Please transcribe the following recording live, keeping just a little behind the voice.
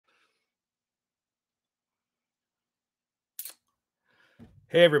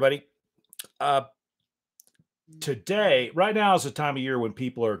Hey, everybody. Uh, Today, right now is the time of year when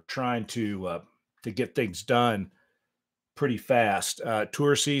people are trying to get things done pretty fast.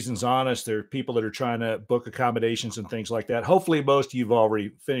 Tour season's on us. There are people that are trying to book accommodations and things like that. Hopefully, most of you've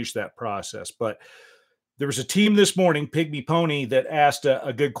already finished that process. But there was a team this morning, Pygmy Pony, that asked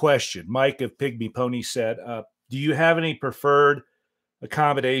a good question. Mike of Pygmy Pony said, "Do you have any preferred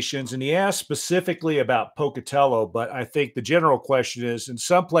accommodations?" And he asked specifically about Pocatello, but I think the general question is in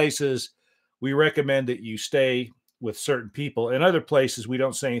some places, we recommend that you stay with certain people. In other places, we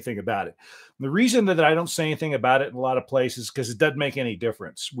don't say anything about it. The reason that I don't say anything about it in a lot of places because it doesn't make any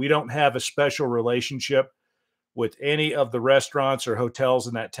difference. We don't have a special relationship with any of the restaurants or hotels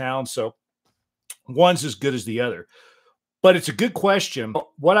in that town. So one's as good as the other. But it's a good question.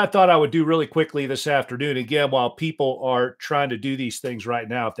 What I thought I would do really quickly this afternoon, again, while people are trying to do these things right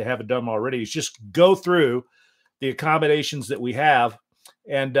now, if they haven't done them already, is just go through the accommodations that we have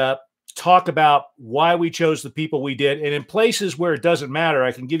and talk about why we chose the people we did. And in places where it doesn't matter,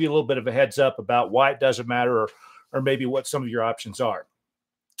 I can give you a little bit of a heads up about why it doesn't matter or maybe what some of your options are.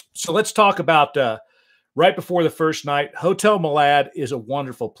 So let's talk about right before the first night. Hotel Malad is a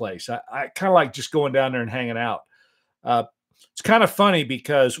wonderful place. I kind of like just going down there and hanging out. Uh, it's kind of funny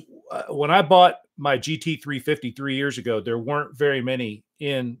because when I bought my GT350 3 years ago, there weren't very many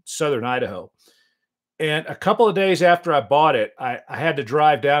in southern Idaho. And a couple of days after I bought it, I had to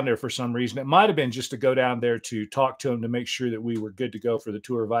drive down there for some reason. It might have been just to go down there to talk to him to make sure that we were good to go for the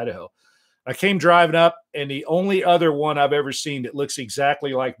tour of Idaho. I came driving up, and the only other one I've ever seen that looks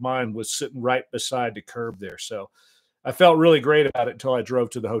exactly like mine was sitting right beside the curb there. So I felt really great about it until I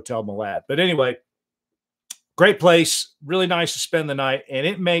drove to the Hotel Malad. But anyway, great place, really nice to spend the night, and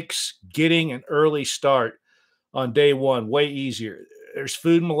it makes getting an early start on day one way easier. There's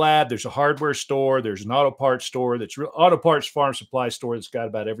food in the lab, there's a hardware store, there's an auto parts store, auto parts farm supply store that's got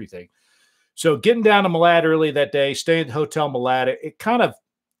about everything. So getting down to Malad early that day, staying at the Hotel Malad,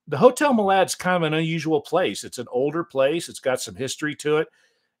 the Hotel Malad's kind of an unusual place. It's an older place, it's got some history to it,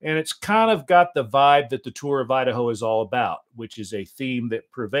 and it's kind of got the vibe that the tour of Idaho is all about, which is a theme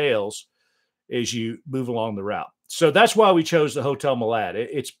that prevails as you move along the route. So that's why we chose the Hotel Malad.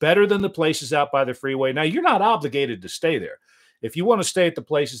 It's better than the places out by the freeway. Now, you're not obligated to stay there. If you want to stay at the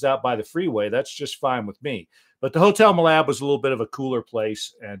places out by the freeway, that's just fine with me. But the Hotel Malad was a little bit of a cooler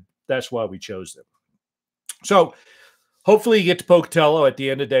place, and that's why we chose them. So hopefully you get to Pocatello at the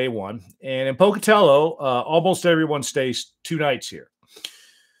end of day one. And in Pocatello, almost everyone stays 2 nights here.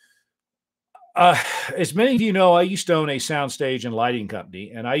 As many of you know, I used to own a soundstage and lighting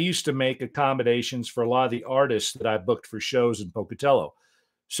company, and I used to make accommodations for a lot of the artists that I booked for shows in Pocatello.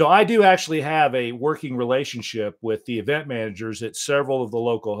 So I do actually have a working relationship with the event managers at several of the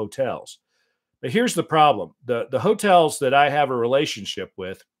local hotels. But here's the problem. The hotels that I have a relationship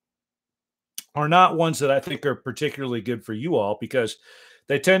with are not ones that I think are particularly good for you all because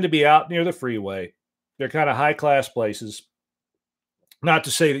they tend to be out near the freeway. They're kind of high class places. Not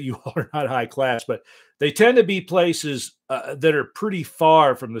to say that you all are not high class, but they tend to be places that are pretty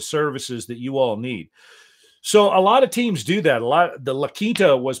far from the services that you all need. So a lot of teams do that. The La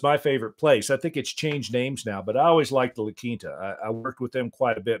Quinta was my favorite place. I think it's changed names now, but I always liked the La Quinta. I worked with them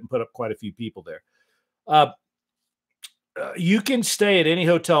quite a bit and put up quite a few people there. You can stay at any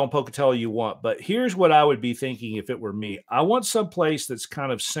hotel in Pocatello you want, but here's what I would be thinking if it were me. I want some place that's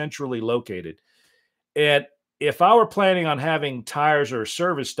kind of centrally located. And if I were planning on having tires or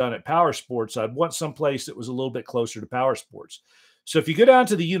service done at Power Sports, I'd want some place that was a little bit closer to Power Sports. So if you go down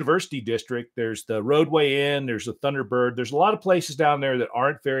to the University District, there's the Roadway Inn, there's the Thunderbird. There's a lot of places down there that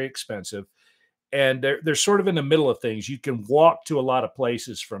aren't very expensive, and they're sort of in the middle of things. You can walk to a lot of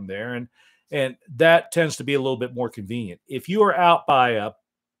places from there, and that tends to be a little bit more convenient. If you are out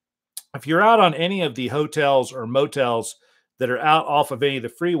if you're out on any of the hotels or motels that are out off of any of the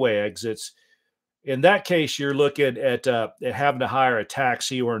freeway exits, in that case, you're looking at having to hire a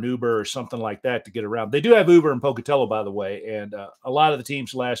taxi or an Uber or something like that to get around. They do have Uber in Pocatello, by the way, and a lot of the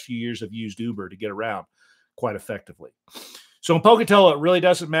teams the last few years have used Uber to get around quite effectively. So in Pocatello, it really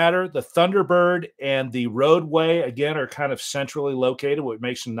doesn't matter. The Thunderbird and the Roadway, again, are kind of centrally located, what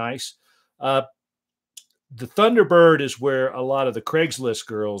makes them nice. The Thunderbird is where a lot of the Craigslist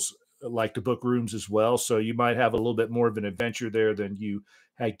girls like to book rooms as well, so you might have a little bit more of an adventure there than you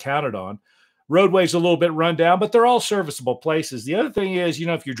had counted on. Roadway's a little bit run down, but they're all serviceable places. The other thing is,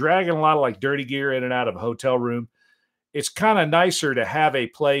 if you're dragging a lot of like dirty gear in and out of a hotel room, it's kind of nicer to have a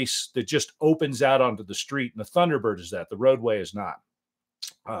place that just opens out onto the street. And the Thunderbird is that. The Roadway is not.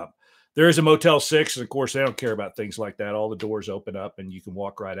 There is a Motel 6, and of course, they don't care about things like that. All the doors open up, and you can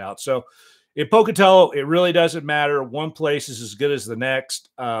walk right out. So In Pocatello, it really doesn't matter. One place is as good as the next.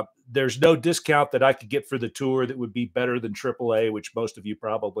 There's no discount that I could get for the tour that would be better than AAA, which most of you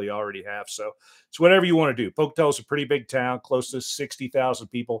probably already have. So it's whatever you want to do. Pocatello is a pretty big town, close to 60,000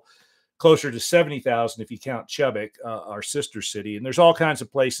 people, closer to 70,000 if you count Chubbuck, our sister city. And there's all kinds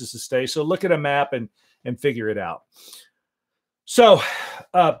of places to stay. So look at a map and figure it out. So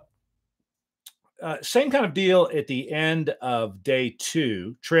same kind of deal at the end of day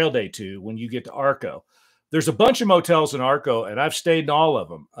 2, trail day 2, when you get to Arco. There's a bunch of motels in Arco, and I've stayed in all of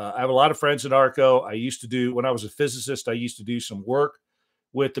them. I have a lot of friends in Arco. I used to do, when I was a physicist, I used to do some work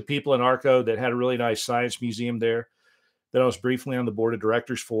with the people in Arco that had a really nice science museum there that I was briefly on the board of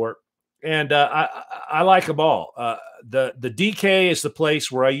directors for. And I like them all. The DK is the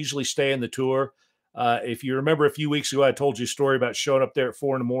place where I usually stay in the tour. If you remember a few weeks ago, I told you a story about showing up there at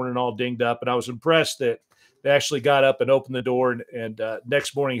 4 a.m. all dinged up. And I was impressed that they actually got up and opened the door and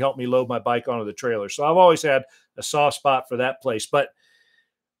next morning helped me load my bike onto the trailer. So I've always had a soft spot for that place. But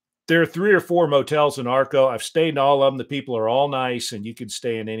there are 3 or 4 motels in Arco. I've stayed in all of them. The people are all nice, and you can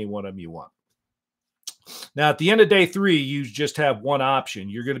stay in any one of them you want. Now, at the end of day 3, you just have one option.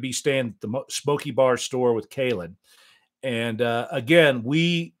 You're going to be staying at the Smoky Bar store with Kaylin. And again,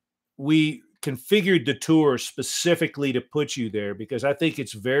 we configured the tour specifically to put you there because I think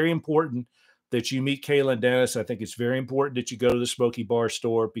it's very important that you meet Kaylin Dennis. I think it's very important that you go to the Smoky Bar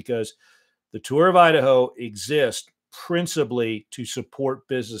store because the Tour of Idaho exists principally to support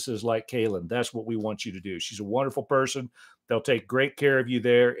businesses like Kaylin. That's what we want you to do. She's a wonderful person. They'll take great care of you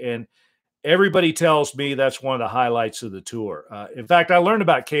there. And everybody tells me that's one of the highlights of the tour. In fact, I learned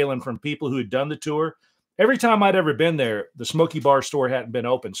about Kaylin from people who had done the tour. Every time I'd ever been there, the Smoky Bar store hadn't been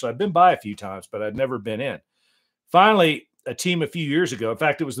open. So I'd been by a few times, but I'd never been in. Finally, a team a few years ago, in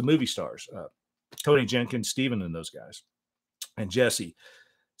fact, it was the movie stars, Tony Jenkins, Steven, and those guys, and Jesse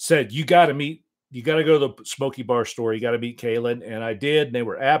said, you got to go to the Smoky Bar store. You got to meet Kaylin. And I did. And they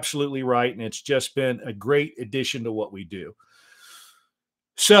were absolutely right. And it's just been a great addition to what we do.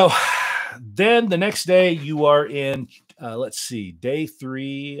 So then the next day you are in, let's see, day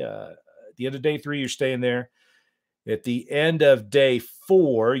 3, at the end of day 3, you're staying there. At the end of day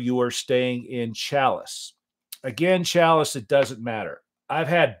 4, you are staying in Chalice. Again, Chalice, it doesn't matter. I've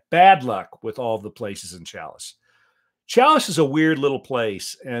had bad luck with all the places in Chalice. Chalice is a weird little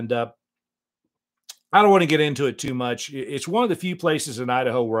place, and I don't want to get into it too much. It's one of the few places in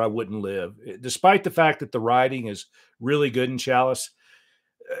Idaho where I wouldn't live, despite the fact that the riding is really good in Chalice.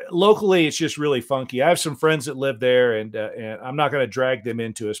 Locally, it's just really funky. I have some friends that live there, and I'm not going to drag them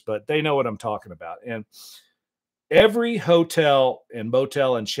into us, but they know what I'm talking about. And every hotel and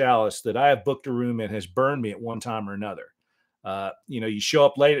motel in Chalice that I have booked a room in has burned me at one time or another. You show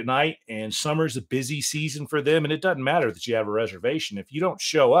up late at night, and summer's a busy season for them, and it doesn't matter that you have a reservation. If you don't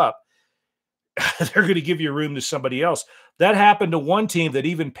show up, they're going to give you a room to somebody else. That happened to one team that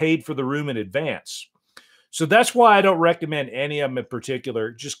even paid for the room in advance. So that's why I don't recommend any of them in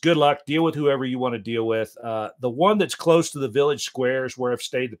particular. Just good luck. Deal with whoever you want to deal with. The one that's close to the Village Square is where I've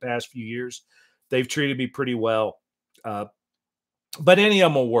stayed the past few years. They've treated me pretty well. But any of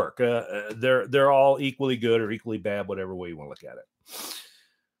them will work. They're all equally good or equally bad, whatever way you want to look at it.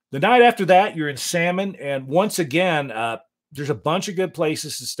 The night after that, you're in Salmon. And once again, there's a bunch of good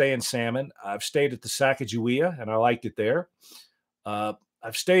places to stay in Salmon. I've stayed at the Sacagawea, and I liked it there.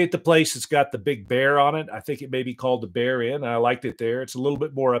 I've stayed at the place that's got the big bear on it. I think it may be called the Bear Inn, and I liked it there. It's a little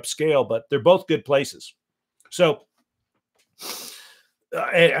bit more upscale, but they're both good places. So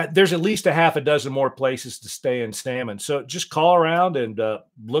there's at least a half a dozen more places to stay in Salmon. So just call around and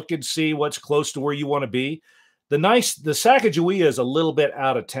look and see what's close to where you want to be. The Sacagawea is a little bit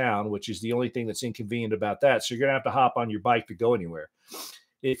out of town, which is the only thing that's inconvenient about that. So you're going to have to hop on your bike to go anywhere.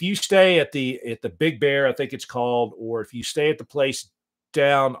 If you stay at the Big Bear, I think it's called, or if you stay at the place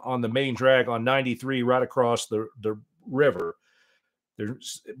down on the main drag on 93 right across the river,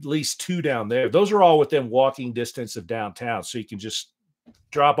 there's at least 2 down there. Those are all within walking distance of downtown. So you can just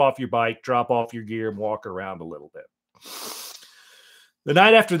drop off your bike, drop off your gear, and walk around a little bit. The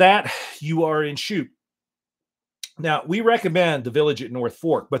night after that, you are in Shoup. Now, we recommend the Village at North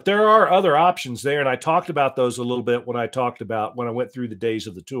Fork, but there are other options there, and I talked about those a little bit when I went through the days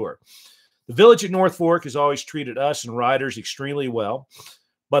of the tour. The Village at North Fork has always treated us and riders extremely well,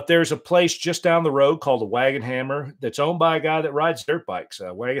 but there's a place just down the road called the Wagon Hammer that's owned by a guy that rides dirt bikes,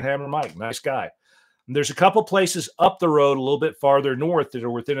 Wagon Hammer Mike, nice guy. And there's a couple places up the road a little bit farther north that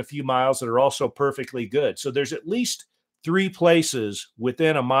are within a few miles that are also perfectly good. So there's at least 3 places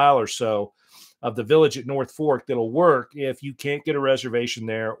within a mile or so of the Village at North Fork that'll work if you can't get a reservation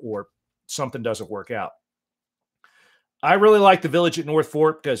there or something doesn't work out. I really like the Village at North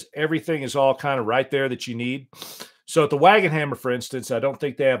Fork because everything is all kind of right there that you need. So at the Wagon Hammer, for instance, I don't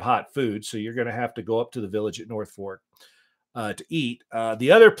think they have hot food, so you're going to have to go up to the Village at North Fork to eat.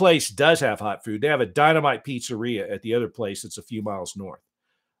 The other place does have hot food. They have a Dynamite Pizzeria at the other place that's a few miles north.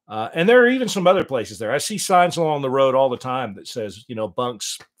 And there are even some other places there. I see signs along the road all the time that says,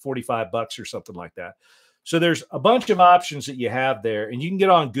 bunks $45 or something like that. So there's a bunch of options that you have there, and you can get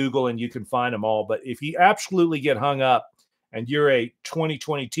on Google and you can find them all. But if you absolutely get hung up and you're a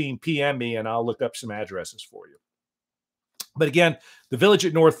 2020 team, PM me and I'll look up some addresses for you. But again, the Village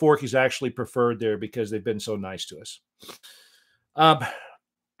at North Fork is actually preferred there because they've been so nice to us. Um,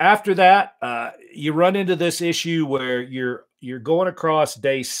 After that, you run into this issue where you're going across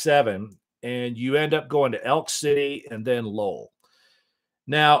day 7 and you end up going to Elk City and then Lowell.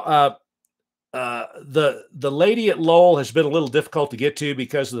 Now, the lady at Lowell has been a little difficult to get to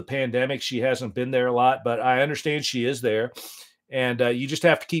because of the pandemic. She hasn't been there a lot, but I understand she is there, and you just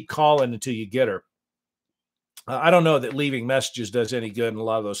have to keep calling until you get her. I don't know that leaving messages does any good in a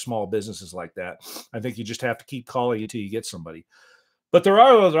lot of those small businesses like that. I think you just have to keep calling until you get somebody. But there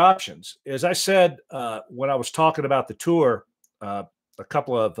are other options. As I said when I was talking about the tour a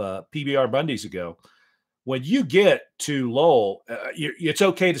couple of PBR Mondays ago, when you get to Lowell, it's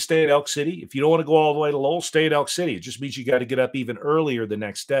okay to stay at Elk City. If you don't want to go all the way to Lowell, stay at Elk City. It just means you got to get up even earlier the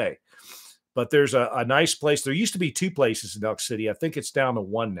next day. But there's a nice place. There used to be 2 places in Elk City. I think it's down to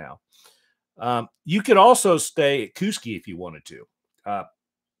 1 now. You could also stay at Kuski if you wanted to.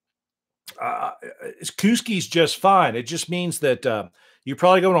 Kuski's just fine. It just means that you're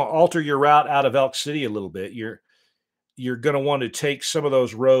probably going to alter your route out of Elk City a little bit. You're going to want to take some of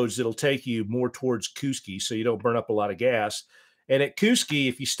those roads that'll take you more towards Kuski so you don't burn up a lot of gas. And at Kuski,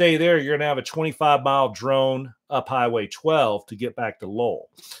 if you stay there, you're going to have a 25-mile drone up Highway 12 to get back to Lowell.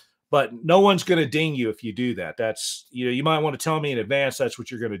 But no one's going to ding you if you do that. That's, you might want to tell me in advance that's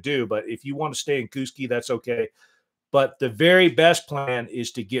what you're going to do. But if you want to stay in Kuski, that's okay. But the very best plan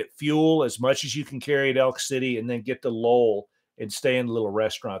is to get fuel as much as you can carry at Elk City and then get to Lowell and stay in the little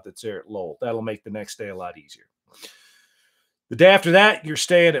restaurant that's there at Lowell. That'll make the next day a lot easier. The day after that, you're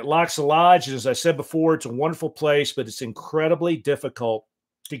staying at Loxa Lodge. And as I said before, it's a wonderful place, but it's incredibly difficult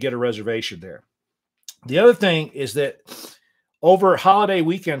to get a reservation there. The other thing is that over holiday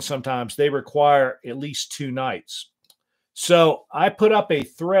weekends, sometimes they require at least 2 nights. So I put up a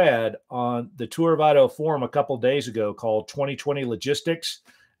thread on the Tour of Idaho forum a couple of days ago called 2020 Logistics.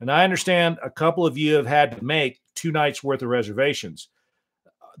 And I understand a couple of you have had to make 2 nights worth of reservations.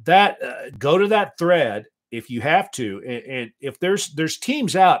 Go to that thread if you have to. And if there's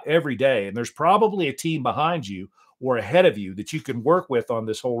teams out every day, and there's probably a team behind you or ahead of you that you can work with on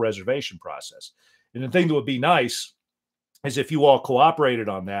this whole reservation process. And the thing that would be nice is if you all cooperated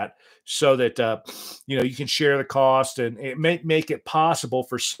on that so that, you can share the cost and it may make it possible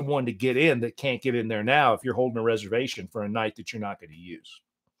for someone to get in that can't get in there now if you're holding a reservation for a night that you're not going to use.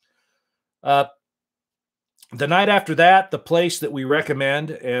 The night after that, the place that we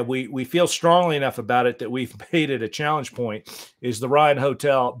recommend, and we feel strongly enough about it that we've made it a challenge point, is the Ryan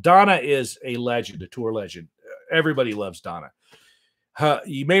Hotel. Donna is a legend, a tour legend. Everybody loves Donna.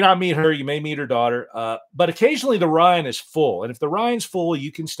 You may not meet her, you may meet her daughter, but occasionally the Ryan is full. And if the Ryan's full,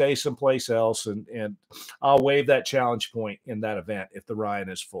 you can stay someplace else, and I'll waive that challenge point in that event if the Ryan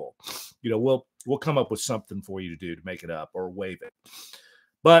is full. We'll come up with something for you to do to make it up or waive it.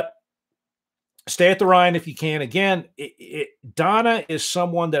 But stay at the Ryan if you can. Again, Donna is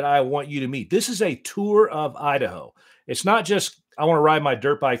someone that I want you to meet. This is a tour of Idaho. It's not just, I want to ride my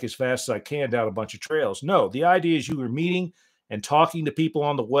dirt bike as fast as I can down a bunch of trails. No, the idea is you are meeting and talking to people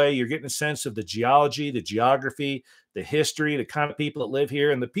on the way. You're getting a sense of the geology, the geography, the history, the kind of people that live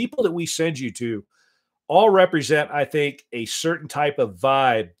here. And the people that we send you to all represent, I think, a certain type of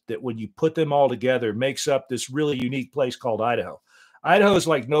vibe that when you put them all together makes up this really unique place called Idaho. Idaho is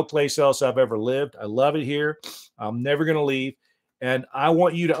like no place else I've ever lived. I love it here. I'm never going to leave. And I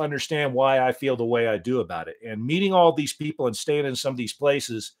want you to understand why I feel the way I do about it. And meeting all these people and staying in some of these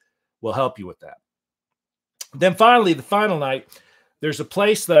places will help you with that. Then finally, the final night, there's a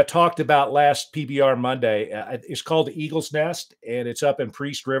place that I talked about last PBR Monday. It's called the Eagle's Nest, and it's up in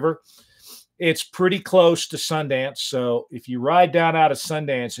Priest River. It's pretty close to Sundance. So if you ride down out of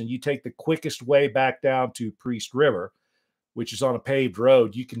Sundance and you take the quickest way back down to Priest River, which is on a paved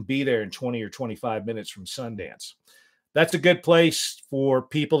road, you can be there in 20 or 25 minutes from Sundance. That's a good place for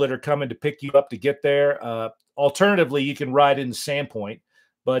people that are coming to pick you up to get there. Alternatively, you can ride into Sandpoint,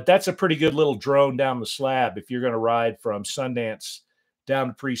 but that's a pretty good little drone down the slab if you're going to ride from Sundance down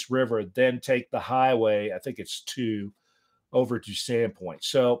to Priest River, then take the highway, I think it's 2, over to Sandpoint.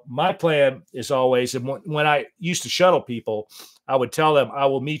 So my plan is always, and when I used to shuttle people, I would tell them, I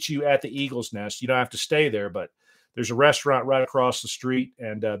will meet you at the Eagle's Nest. You don't have to stay there, but there's a restaurant right across the street,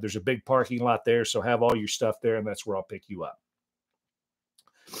 and there's a big parking lot there. So have all your stuff there, and that's where I'll pick you up.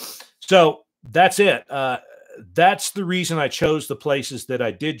 So that's it. That's the reason I chose the places that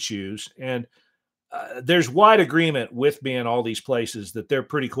I did choose. And there's wide agreement with me in all these places that they're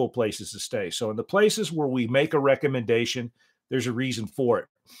pretty cool places to stay. So in the places where we make a recommendation, there's a reason for it.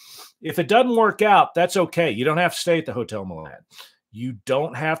 If it doesn't work out, that's okay. You don't have to stay at the Hotel Milan. You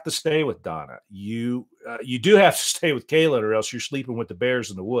don't have to stay with Donna. You do have to stay with Kayla, or else you're sleeping with the bears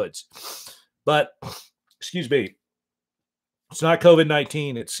in the woods. But excuse me, it's not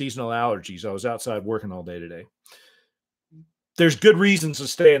COVID-19. It's seasonal allergies. I was outside working all day today. There's good reasons to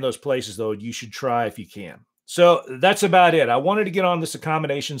stay in those places, though. You should try if you can. So that's about it. I wanted to get on this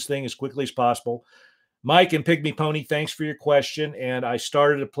accommodations thing as quickly as possible. Mike and Pygmy Pony, thanks for your question. And I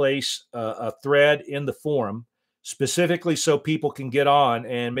started to place a thread in the forum specifically so people can get on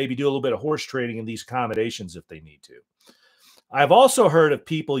and maybe do a little bit of horse trading in these accommodations if they need to. I've also heard of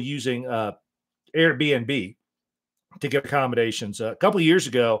people using Airbnb to get accommodations. A couple of years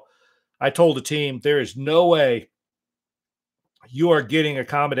ago, I told the team, there is no way you are getting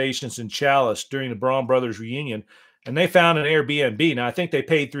accommodations in Chalice during the Braun Brothers reunion. And they found an Airbnb. Now, I think they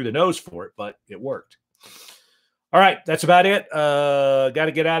paid through the nose for it, but it worked. All right, that's about it. Got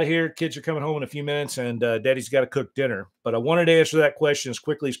to get out of here. Kids are coming home in a few minutes, and Daddy's got to cook dinner. But I wanted to answer that question as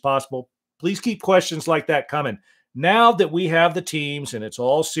quickly as possible. Please keep questions like that coming. Now that we have the teams and it's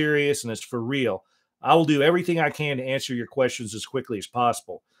all serious and it's for real, I will do everything I can to answer your questions as quickly as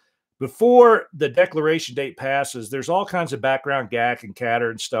possible. Before the declaration date passes, there's all kinds of background gack and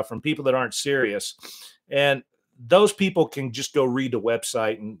catter and stuff from people that aren't serious. And those people can just go read the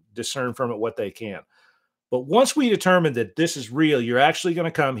website and discern from it what they can. But once we determine that this is real, you're actually going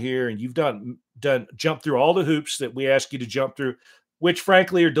to come here and you've done jump through all the hoops that we ask you to jump through, which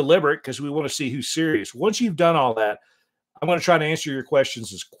frankly are deliberate because we want to see who's serious. Once you've done all that, I'm going to try to answer your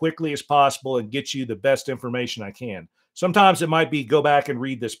questions as quickly as possible and get you the best information I can. Sometimes it might be go back and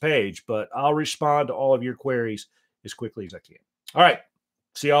read this page, but I'll respond to all of your queries as quickly as I can. All right.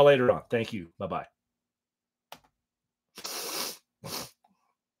 See y'all later on. Thank you. Bye-bye.